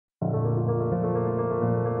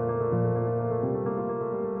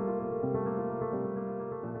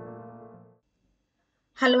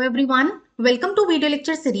Hello everyone, welcome to video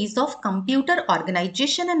lecture series of Computer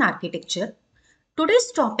Organization and Architecture.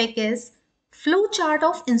 Today's topic is Flowchart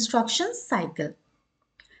of Instruction Cycle.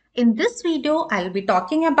 In this video, I'll be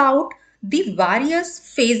talking about the various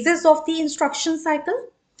phases of the instruction cycle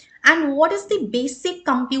and what is the basic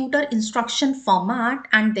computer instruction format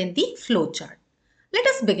and then the flowchart. Let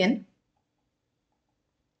us begin.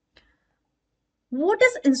 What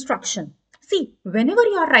is instruction? See, whenever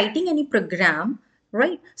you are writing any program,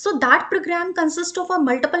 right? So that program consists of a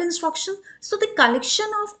multiple instructions. So the collection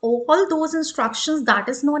of all those instructions that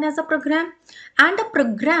is known as a program, and a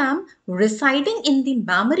program residing in the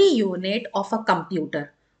memory unit of a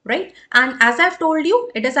computer, right? And as I've told you,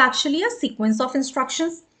 it is actually a sequence of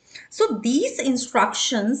instructions. So these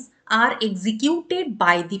instructions are executed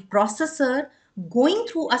by the processor going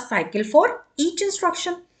through a cycle for each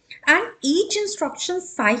instruction, and each instruction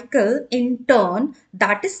cycle in turn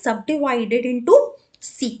that is subdivided into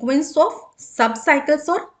sequence of subcycles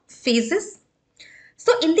or phases.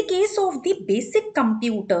 So in the case of the basic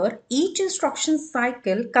computer, each instruction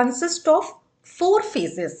cycle consists of four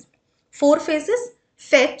phases. Four phases: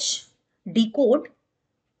 fetch, decode,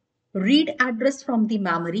 read address from the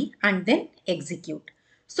memory, and then execute.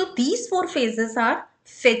 So these four phases are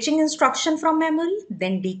fetching instruction from memory,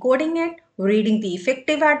 then decoding it, reading the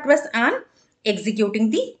effective address, and executing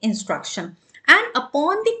the instruction. And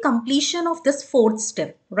upon the completion of this fourth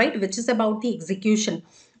step, right, which is about the execution,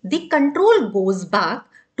 the control goes back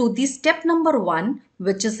to the step number 1,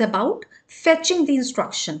 which is about fetching the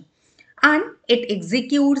instruction, and it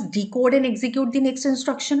executes, decode and execute the next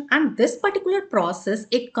instruction. And this particular process,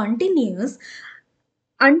 it continues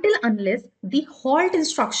until unless the halt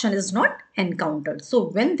instruction is not encountered. So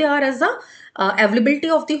when there is a availability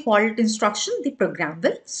of the halt instruction, the program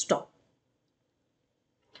will stop.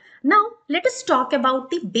 Now let us talk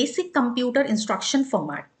about the basic computer instruction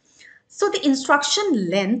format. So the instruction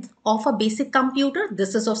length of a basic computer,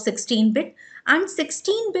 this is of 16-bit, and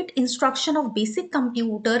 16-bit instruction of basic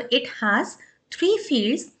computer, it has three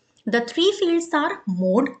fields. The three fields are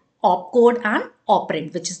mode, opcode, and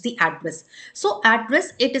operand, which is the address. So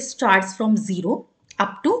address, it starts from 0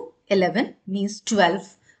 up to 11, means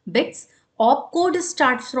 12 bits. Opcode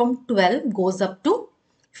starts from 12, goes up to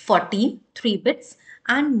 14, 3 bits,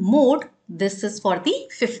 and mode, this is for the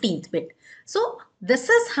 15th bit. So this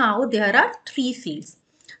is how there are three fields.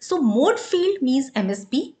 So mode field means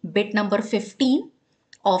MSB, bit number 15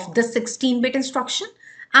 of the 16-bit instruction.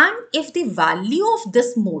 And if the value of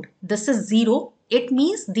this mode, this is 0, it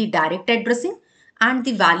means the direct addressing, and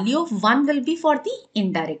the value of 1 will be for the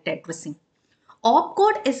indirect addressing.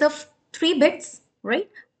 Opcode is of 3 bits, right?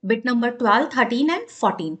 Bit number 12, 13 and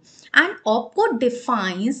 14. And opcode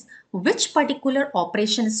defines which particular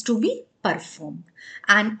operation is to be performed.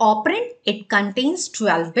 And operand, it contains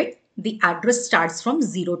 12 bits. The address starts from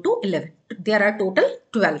 0 to 11. There are total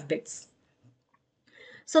 12 bits.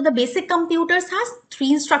 So the basic computers has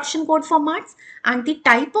 3 instruction code formats, and the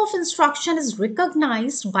type of instruction is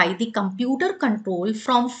recognized by the computer control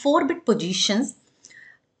from 4-bit positions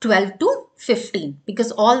 12 to 15,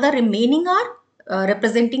 because all the remaining are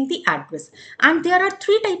representing the address. And there are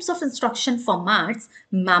 3 types of instruction formats: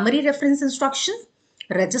 memory reference instruction,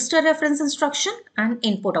 register reference instruction, and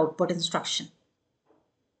input output instruction.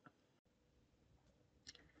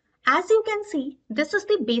 As you can see, this is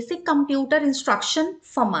the basic computer instruction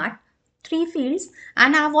format, 3 fields,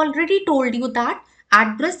 and I have already told you that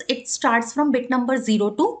address, it starts from bit number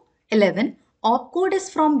 0 to 11, opcode is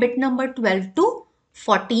from bit number 12 to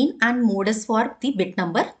 14, and mode is for the bit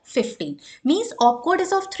number 15. Means opcode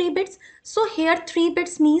is of 3 bits. So here 3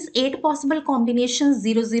 bits means 8 possible combinations: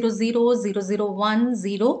 000, 001,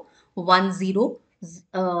 010,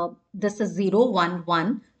 this is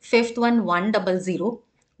 011, fifth one 100,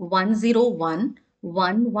 101,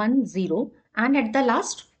 110, and at the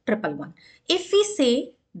last 111. If we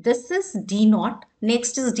say this is D0,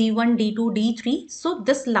 next is D1, D2, D3, so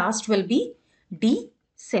this last will be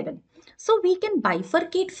D7. So we can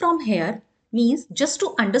bifurcate from here, means just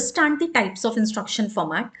to understand the types of instruction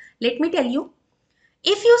format. Let me tell you,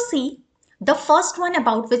 if you see the first one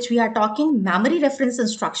about which we are talking, memory reference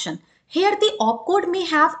instruction, here the opcode may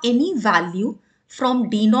have any value from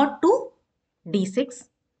D0 to D6,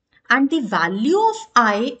 and the value of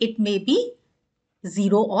I, it may be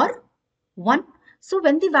 0 or 1. So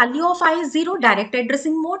when the value of I is 0, direct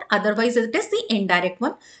addressing mode, otherwise it is the indirect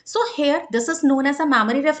one. So here this is known as a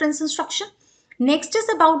memory reference instruction. Next is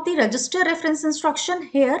about the register reference instruction.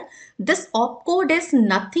 Here this opcode is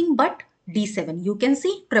nothing but D7. You can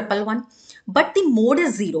see 111, but the mode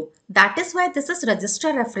is 0. That is why this is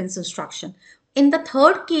register reference instruction. In the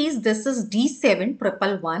third case, this is D7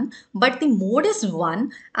 triple 1, but the mode is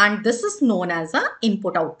 1 and this is known as a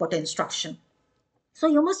input output instruction. So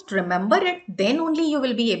you must remember it, then only you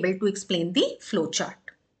will be able to explain the flowchart.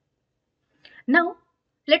 Now,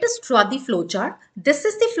 let us draw the flowchart. This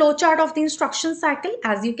is the flowchart of the instruction cycle,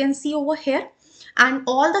 as you can see over here. And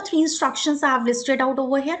all the three instructions I have listed out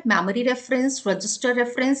over here: memory reference, register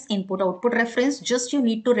reference, input output reference. Just you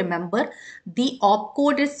need to remember the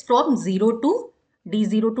opcode is from 0 to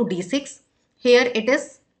D0 to D6. Here it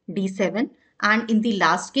is D7, and in the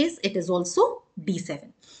last case it is also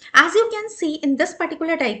D7. As you can see in this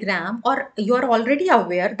particular diagram, or you are already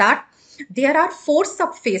aware that there are four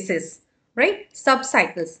subphases, right?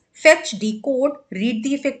 Subcycles: fetch, decode, read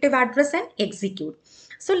the effective address, and execute.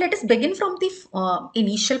 So let us begin from the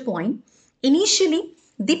initial point. Initially,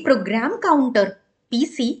 the program counter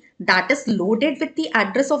PC that is loaded with the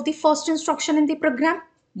address of the first instruction in the program.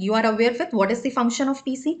 You are aware with what is the function of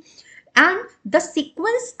PC. And the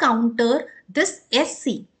sequence counter, this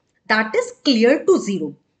SC, that is clear to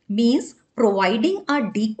 0, means providing a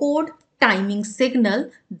decode timing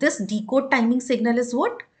signal. This decode timing signal is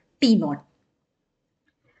what? T0.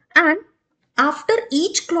 And after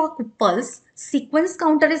each clock pulse, sequence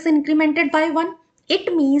counter is incremented by 1.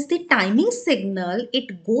 It means the timing signal,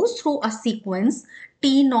 it goes through a sequence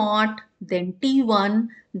T0, then T1,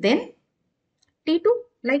 then T2,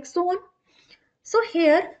 like so on. So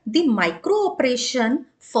here the micro operation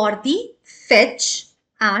for the fetch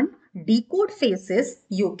and decode phases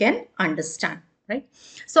you can understand, right?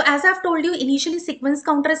 So as I've told you, initially sequence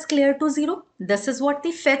counter is clear to 0. This is what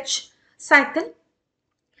the fetch cycle.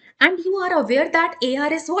 And you are aware that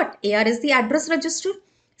AR is what? AR is the address register.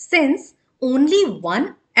 Since only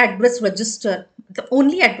one address register, the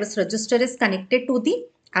only address register is connected to the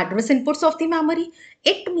address inputs of the memory,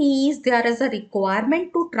 it means there is a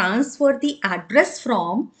requirement to transfer the address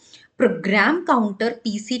from program counter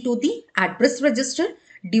PC to the address register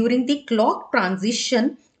during the clock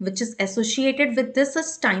transition, which is associated with this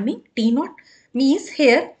as timing T0. Means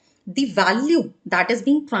here the value that is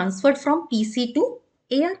being transferred from PC to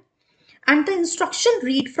AR, and the instruction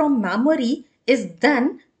read from memory is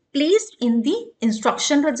then placed in the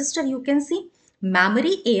instruction register. You can see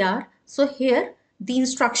memory AR. So here the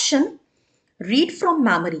instruction read from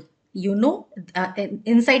memory,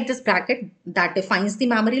 inside this bracket that defines the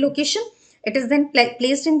memory location, it is then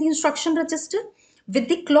placed in the instruction register with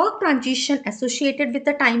the clock transition associated with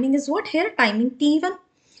the timing is what? Here timing T1.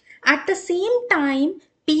 At the same time,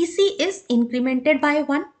 PC is incremented by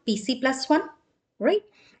 1, PC plus 1, right?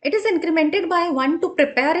 It is incremented by 1 to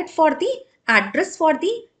prepare it for the address for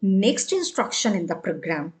the next instruction in the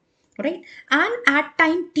program, right? And at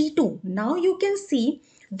time T2, now you can see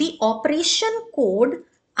the operation code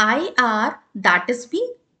IR that is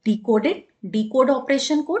being decoded. Decode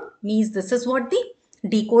operation code means this is what the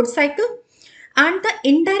decode cycle. And the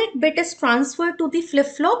indirect bit is transferred to the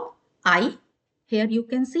flip-flop I. Here you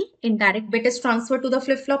can see indirect bit is transferred to the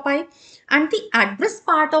flip-flop I, and the address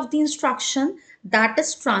part of the instruction that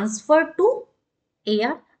is transferred to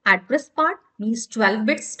AR. Address part means 12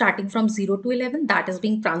 bits starting from 0 to 11 that is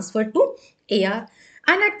being transferred to AR.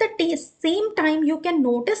 And at the same time, you can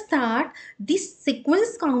notice that this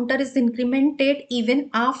sequence counter is incremented even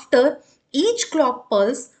after each clock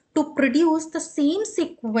pulse to produce the same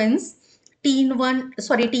sequence T1,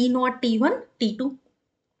 T0, T1, T2.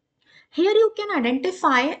 Here you can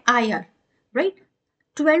identify IR, right?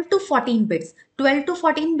 12 to 14 bits. 12 to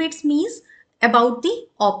 14 bits means about the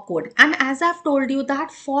opcode. And as I've told you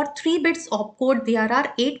that for 3 bits opcode, there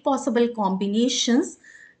are 8 possible combinations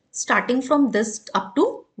starting from this up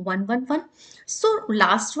to 111. So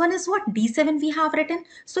last one is what? D7 we have written.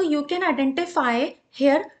 So you can identify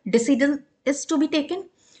here decision is to be taken.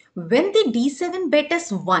 When the D7 bit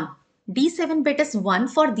is 1, D7 bit is 1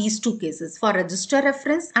 for these two cases, for register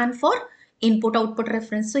reference and for input output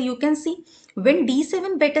reference. So you can see when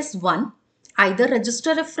D7 bit is 1, either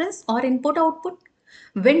register reference or input output.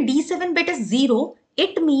 When D7 bit is 0,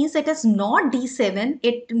 it means it is not D7,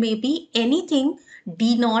 it may be anything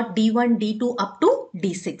D0, D1, D2 up to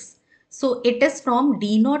D6. So it is from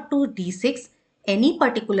D0 to D6, any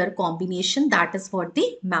particular combination, that is what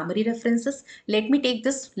the memory references. Let me take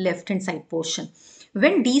this left hand side portion.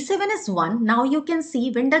 When D7 is 1, now you can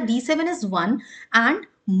see when the D7 is 1 and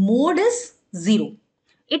mode is 0.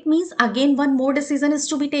 It means again one more decision is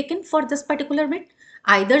to be taken for this particular bit,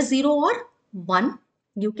 either 0 or 1.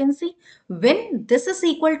 You can see when this is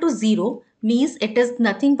equal to 0 means it is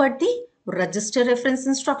nothing but the register reference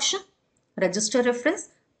instruction. Register reference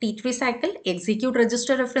T3 cycle, execute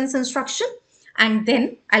register reference instruction, and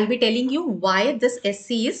then I'll be telling you why this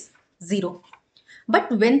SC is 0.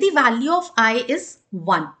 But when the value of I is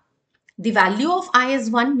 1, the value of I is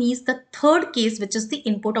 1 means the third case, which is the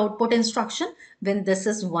input output instruction. When this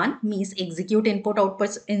is 1 means execute input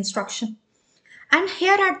output instruction. And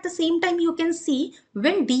here at the same time, you can see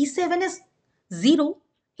when D7 is 0,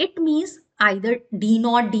 it means either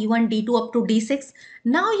D0, D1, D2 up to D6.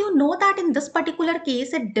 Now you know that in this particular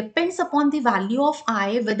case, it depends upon the value of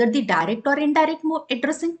I, whether the direct or indirect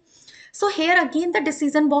addressing. So here again, the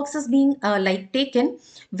decision box is being taken.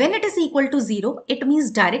 When it is equal to 0, it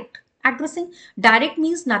means direct addressing. Direct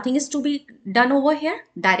means nothing is to be done over here.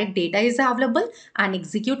 Direct data is available and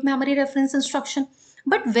execute memory reference instruction.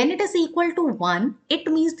 But when it is equal to 1,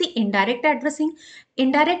 it means the indirect addressing.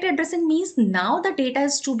 Indirect addressing means now the data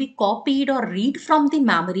is to be copied or read from the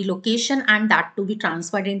memory location and that to be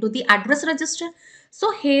transferred into the address register.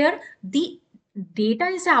 So here the data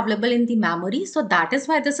is available in the memory. So that is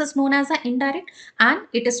why this is known as an indirect, and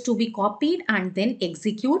it is to be copied and then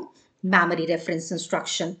execute memory reference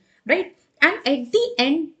instruction, right? And at the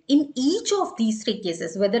end, in each of these three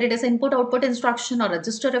cases, whether it is input output instruction or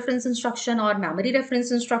register reference instruction or memory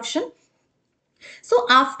reference instruction, so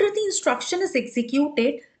after the instruction is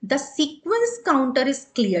executed, the sequence counter is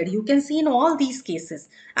cleared. You can see in all these cases,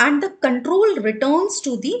 and the control returns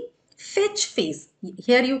to the fetch phase.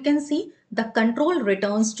 Here you can see the control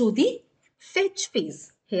returns to the fetch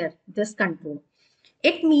phase. Here, this control.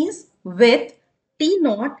 It means with T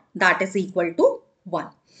naught that is equal to 1.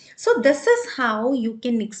 So this is how you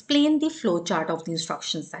can explain the flowchart of the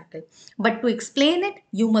instruction cycle. But to explain it,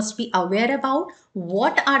 you must be aware about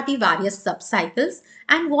what are the various subcycles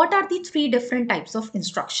and what are the three different types of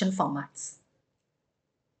instruction formats.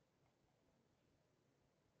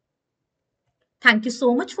 Thank you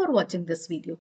so much for watching this video.